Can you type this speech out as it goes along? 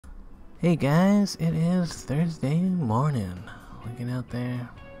Hey guys, it is Thursday morning. Looking out there,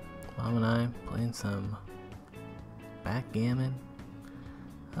 Mom and I playing some backgammon.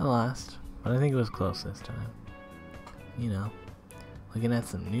 I lost, but I think it was close this time. You know, looking at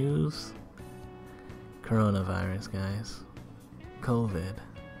some news. Coronavirus, guys. COVID.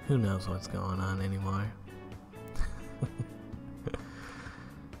 Who knows what's going on anymore?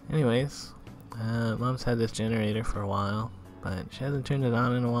 Anyways, Mom's had this generator for a while, but she hasn't turned it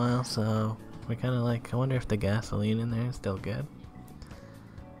on in a while, so we're kind of like, I wonder if the gasoline in there is still good.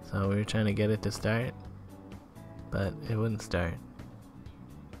 So we were trying to get it to start, but it wouldn't start.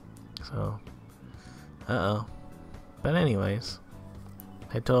 So, uh-oh. But anyways,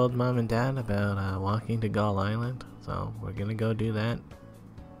 I told Mom and Dad about walking to Gull Island, so we're gonna go do that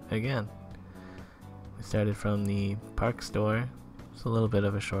again. We started from the park store. It's a little bit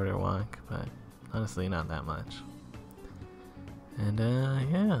of a shorter walk, but honestly not that much. And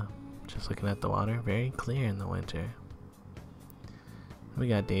yeah, just looking at the water, very clear in the winter. We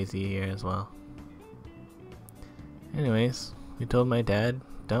got Daisy here as well. Anyways, we told my dad,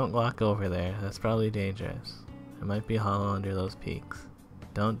 don't walk over there, that's probably dangerous. It might be hollow under those peaks.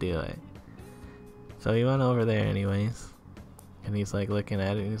 Don't do it. So he went over there anyways. And he's like looking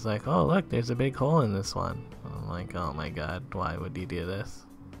at it and he's like, oh look, there's a big hole in this one. I'm like, oh my god, why would he do this?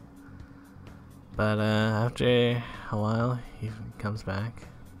 But after a while, he comes back,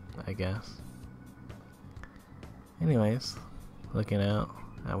 I guess. Anyways, looking out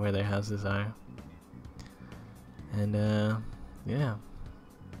at where their houses are. And yeah.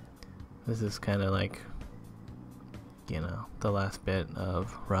 This is kind of like, you know, the last bit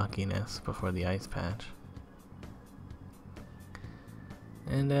of rockiness before the ice patch.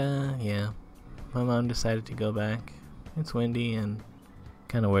 And yeah, my mom decided to go back. It's windy and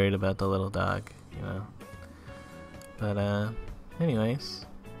kind of worried about the little dog, you know. But anyways,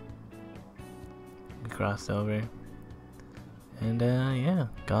 we crossed over. And yeah,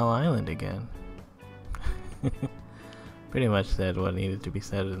 Gull Island again. Pretty much said what needed to be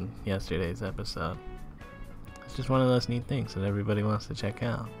said in yesterday's episode. It's just one of those neat things that everybody wants to check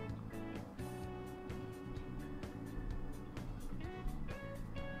out.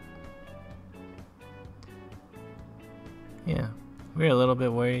 Yeah, we were a little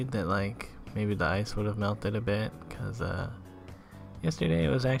bit worried that like maybe the ice would have melted a bit, because yesterday it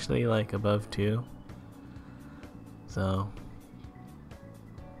was actually like above 2, so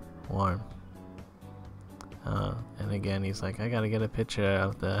warm. And again he's like, I gotta get a picture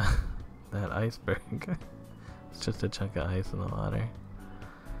of the that iceberg. It's just a chunk of ice in the water.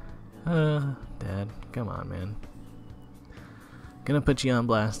 Dad, come on man. Gonna put you on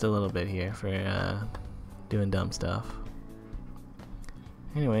blast a little bit here for doing dumb stuff.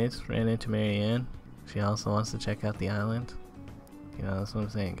 Anyways, ran into Marianne. She also wants to check out the island. You know, that's what I'm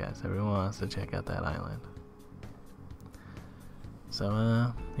saying, guys. Everyone wants to check out that island.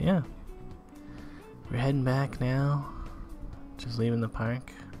 So, yeah. We're heading back now. Just leaving the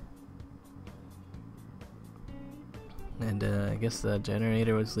park. And, I guess the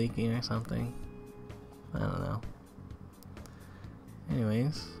generator was leaking or something. I don't know.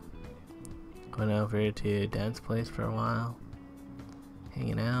 Anyways. Went over to Dad's place for a while.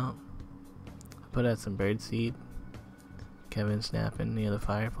 Hanging out. Put out some birdseed. Kevin's napping near the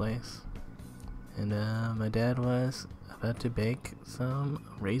fireplace. And my dad was about to bake some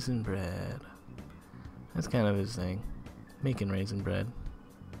raisin bread. That's kind of his thing. Making raisin bread.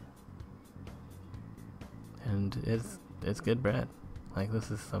 And it's good bread. Like this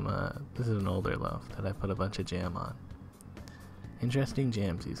is an older loaf that I put a bunch of jam on. Interesting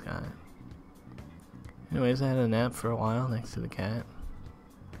jams he's got. Anyways, I had a nap for a while next to the cat.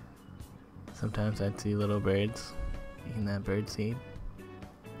 Sometimes I'd see little birds eating that bird seed.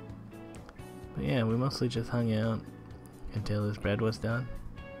 But yeah, we mostly just hung out until his bread was done.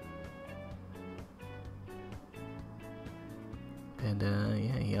 And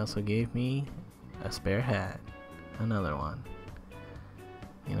yeah, he also gave me a spare hat. Another one.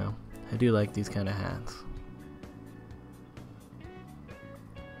 You know, I do like these kind of hats.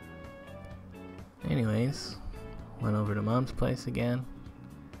 Anyways, went over to Mom's place again.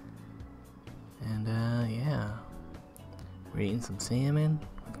 And yeah, we're eating some salmon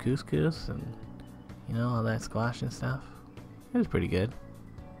with couscous and, you know, all that squash and stuff. It was pretty good.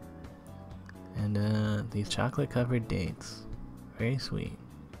 And these chocolate covered dates, very sweet,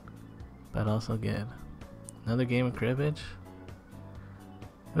 but also good. Another game of cribbage.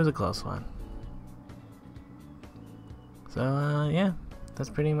 It was a close one. So yeah, that's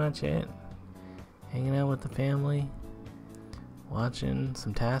pretty much it. Hanging out with the family, watching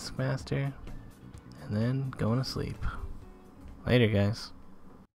some Taskmaster, and then going to sleep. Later, guys.